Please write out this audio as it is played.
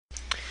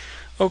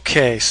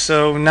Okay,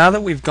 so now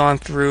that we've gone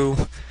through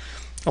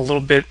a little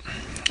bit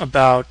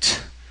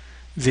about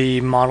the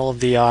model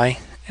of the eye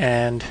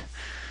and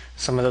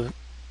some of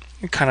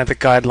the kind of the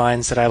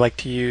guidelines that I like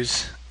to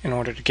use in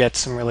order to get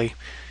some really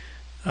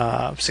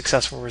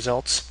successful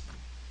results,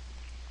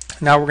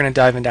 now we're going to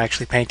dive into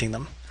actually painting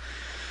them.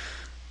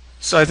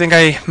 So I think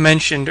I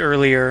mentioned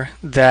earlier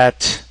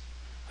that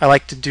I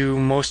like to do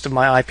most of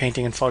my eye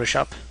painting in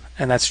Photoshop,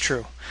 and that's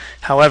true.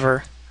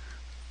 However,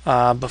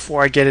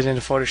 before I get it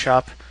into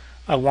Photoshop,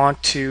 I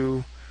want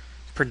to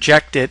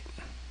project it,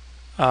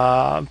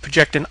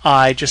 project an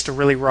eye, just a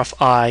really rough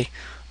eye,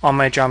 on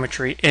my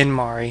geometry in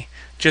Mari,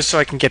 just so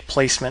I can get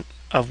placement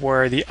of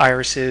where the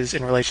iris is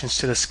in relation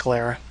to the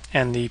sclera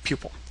and the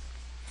pupil.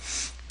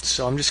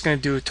 So I'm just going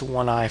to do it to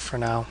one eye for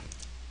now.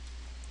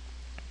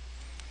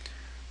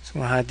 So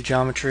I'm going to hide the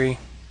geometry,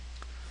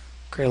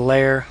 create a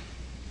layer,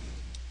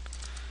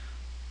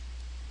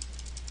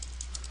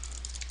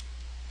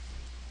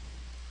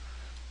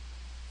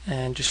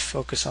 and just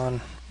focus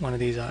on one of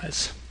these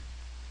eyes.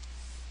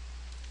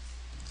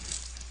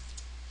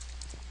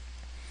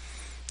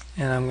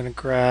 And I'm going to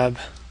grab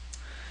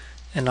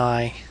an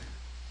eye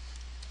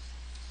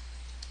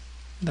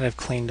that I've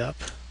cleaned up.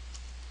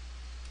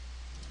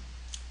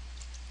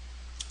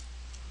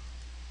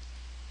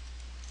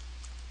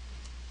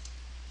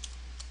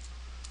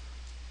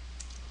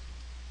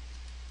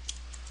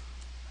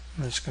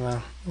 I'm just going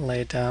to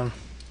lay it down.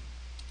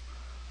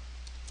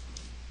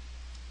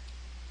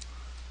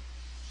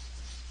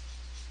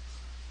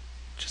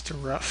 Just a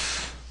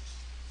rough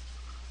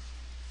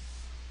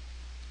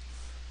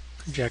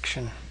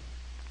projection.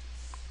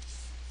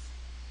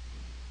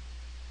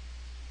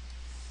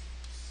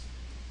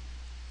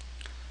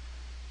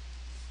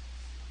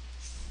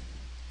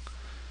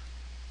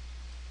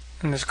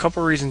 And there's a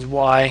couple reasons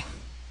why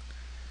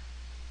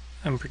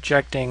I'm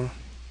projecting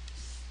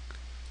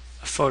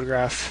a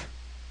photograph.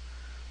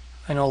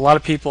 I know a lot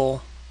of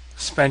people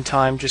spend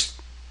time just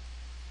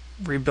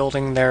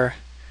rebuilding their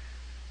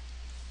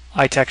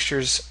eye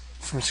textures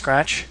from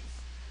scratch,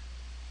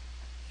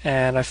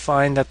 and I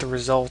find that the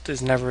result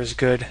is never as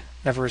good,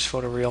 never as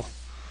photoreal,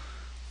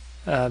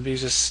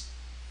 because there's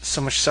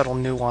so much subtle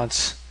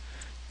nuance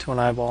to an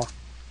eyeball,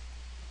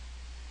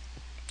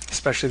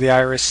 especially the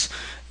iris,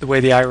 the way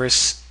the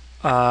iris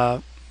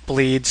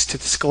bleeds to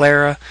the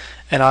sclera,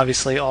 and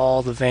obviously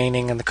all the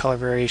veining and the color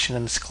variation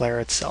in the sclera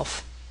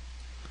itself.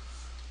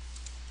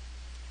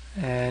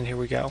 And here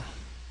we go.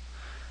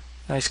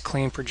 Nice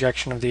clean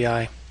projection of the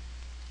eye.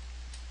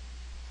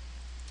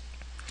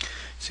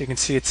 So you can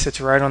see it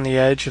sits right on the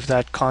edge of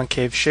that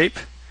concave shape,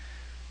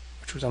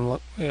 which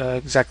was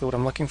exactly what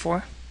I'm looking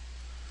for.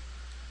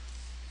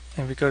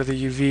 And we go to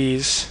the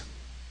UVs.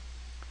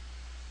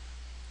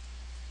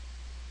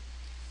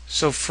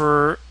 So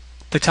for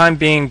the time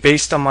being,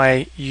 based on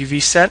my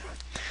UV set,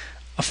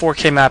 a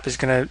 4K map is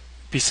going to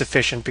be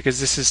sufficient because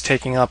this is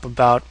taking up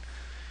about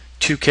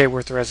 2K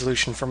worth of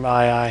resolution for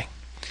my eye.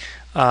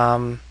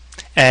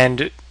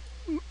 And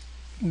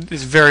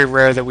it's very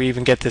rare that we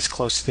even get this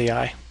close to the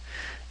eye.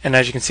 And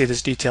as you can see,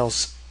 this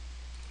detail's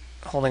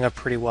holding up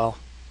pretty well.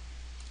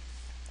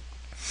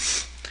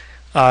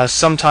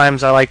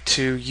 Sometimes I like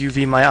to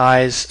UV my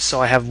eyes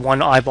so I have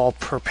one eyeball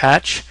per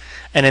patch,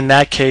 and in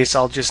that case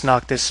I'll just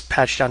knock this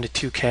patch down to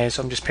 2K,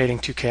 so I'm just painting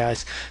 2K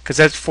eyes, because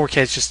that 4K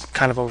is just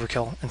kind of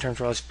overkill in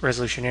terms of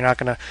resolution. You're not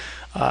going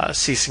to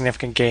see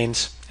significant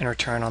gains in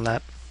return on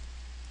that.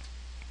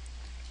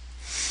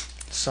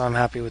 So I'm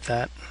happy with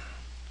that.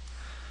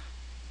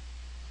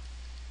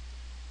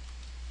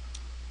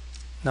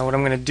 Now what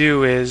I'm going to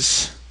do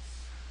is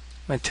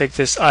I'm going to take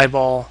this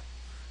eyeball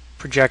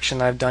projection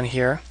that I've done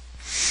here,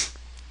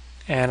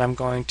 and I'm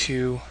going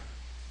to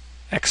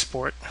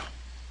export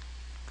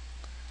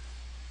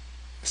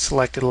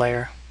selected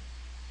layer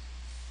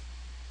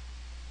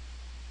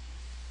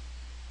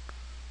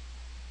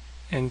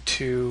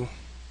into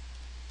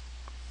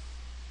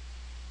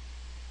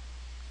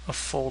a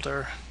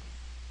folder.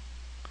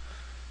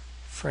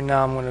 For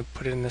now I'm going to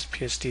put it in this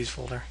PSDs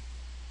folder.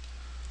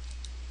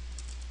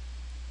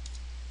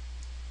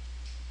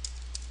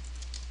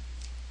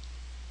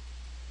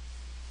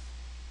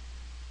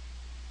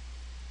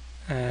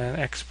 And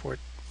export.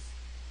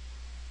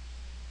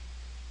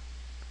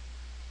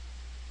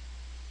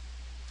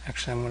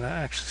 Actually, I'm going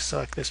to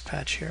select this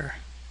patch here.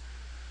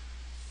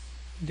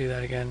 Do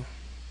that again.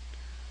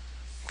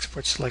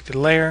 Export selected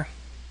layer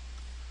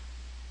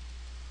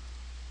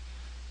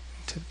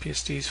to the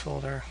PSDs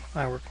folder.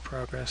 Work in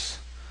progress.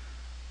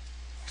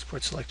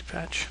 Export selected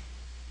patch.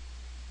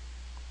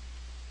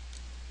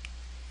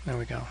 There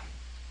we go.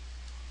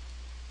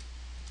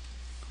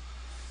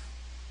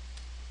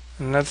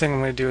 Another thing I'm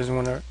going to do is I'm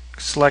going to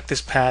select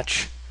this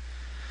patch,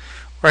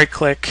 right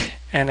click,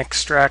 and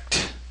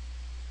extract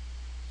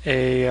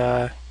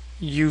a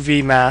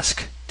UV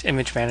mask to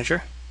Image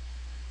Manager.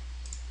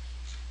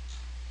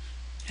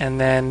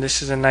 And then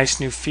this is a nice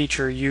new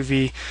feature,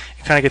 UV.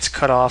 It kind of gets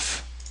cut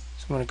off.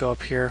 So I'm going to go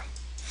up here.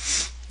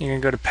 You're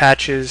going to go to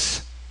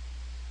Patches,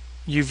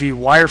 UV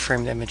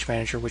Wireframe to Image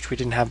Manager, which we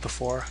didn't have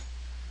before.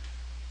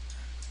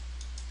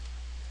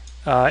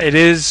 It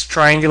is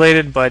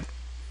triangulated, but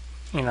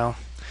you know,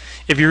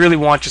 if you really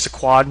want just a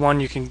quad one,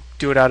 you can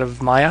do it out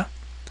of Maya.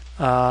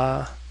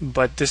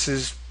 But this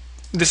is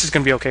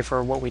going to be okay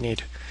for what we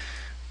need.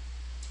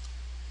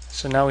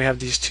 So now we have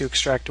these two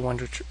extracted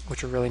ones,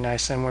 which are really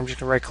nice. And we're just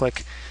going to right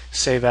click,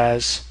 save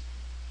as,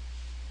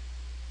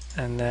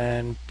 and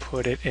then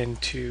put it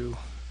into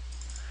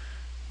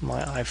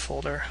my Eye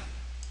folder.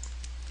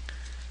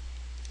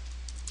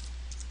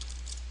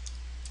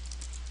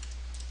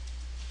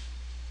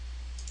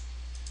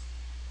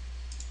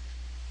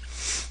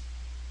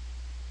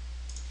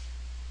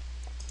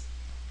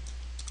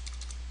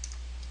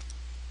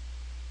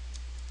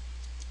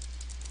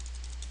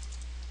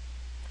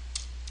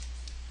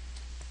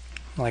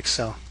 Like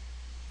so.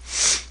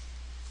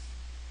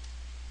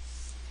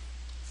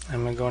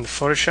 I'm going to go into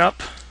Photoshop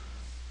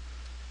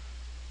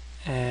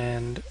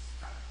and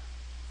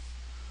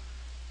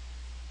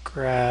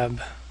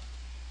grab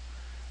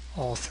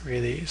all three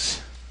of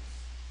these.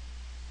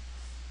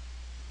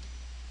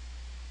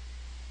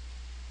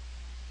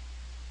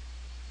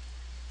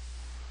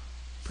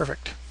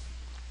 Perfect.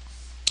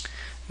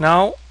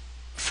 Now,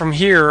 from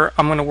here,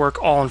 I'm going to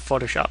work all in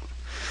Photoshop.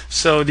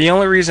 So the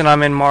only reason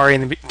I'm in Mari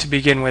to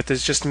begin with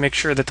is just to make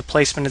sure that the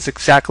placement is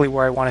exactly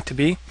where I want it to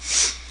be.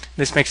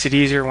 This makes it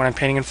easier when I'm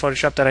painting in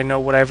Photoshop that I know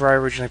whatever I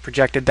originally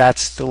projected,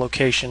 that's the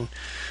location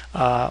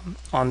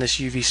on this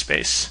UV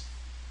space.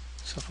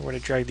 So if I were to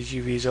drag these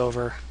UVs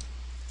over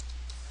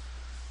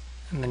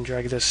and then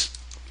drag this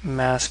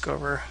mask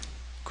over,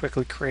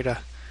 quickly create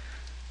a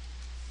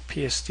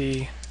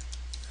PSD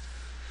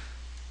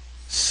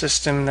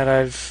system that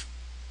I've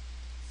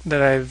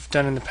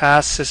done in the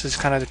past. This is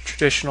kind of the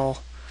traditional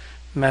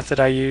method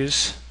I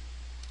use.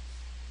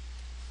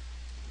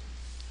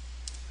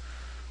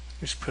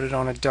 Just put it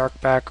on a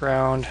dark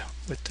background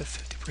with the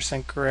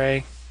 50%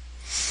 gray,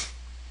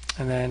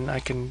 and then I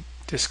can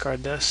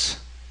discard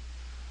this.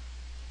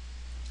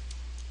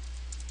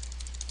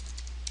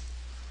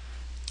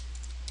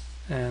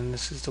 And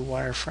this is the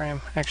wireframe.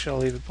 Actually,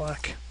 I'll leave it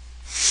black.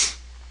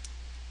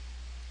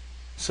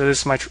 So this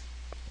is my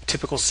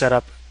typical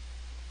setup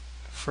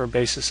for a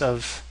basis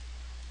of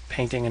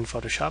painting in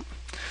Photoshop.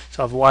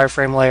 So I'll have a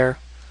wireframe layer,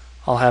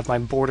 I'll have my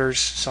borders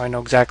so I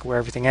know exactly where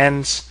everything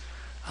ends,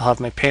 I'll have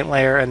my paint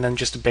layer, and then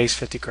just a base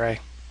 50 gray.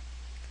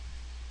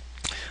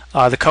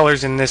 The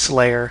colors in this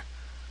layer,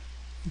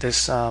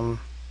 this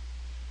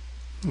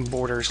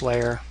borders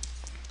layer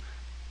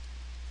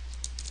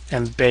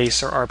and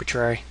base, are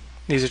arbitrary.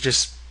 These are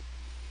just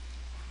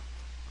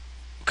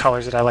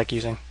colors that I like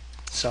using.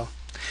 So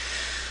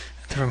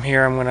from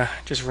here I'm going to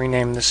just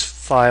rename this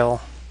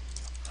file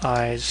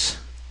Eyes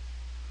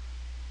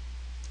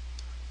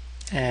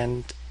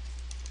and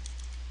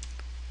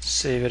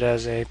save it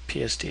as a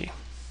PSD.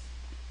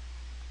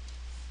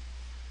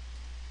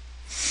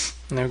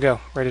 And there we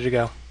go, ready to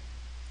go.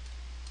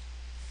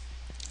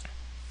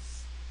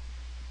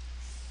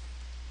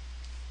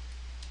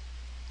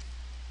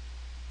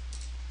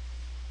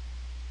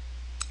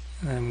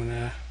 And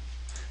I'm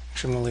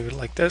gonna leave it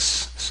like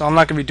this. So I'm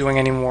not gonna be doing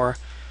any more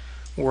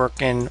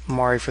work in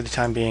Mari for the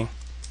time being.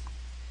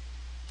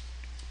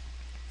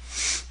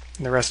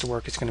 And the rest of the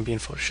work is going to be in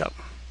Photoshop.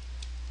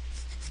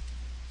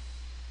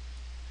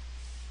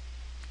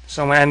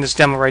 So I'm going to end this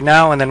demo right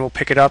now, and then we'll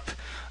pick it up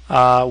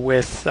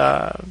with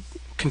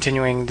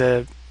continuing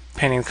the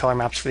painting the color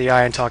maps for the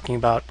eye and talking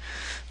about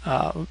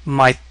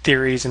my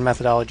theories and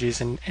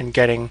methodologies and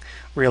getting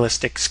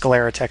realistic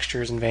sclera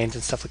textures and veins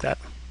and stuff like that.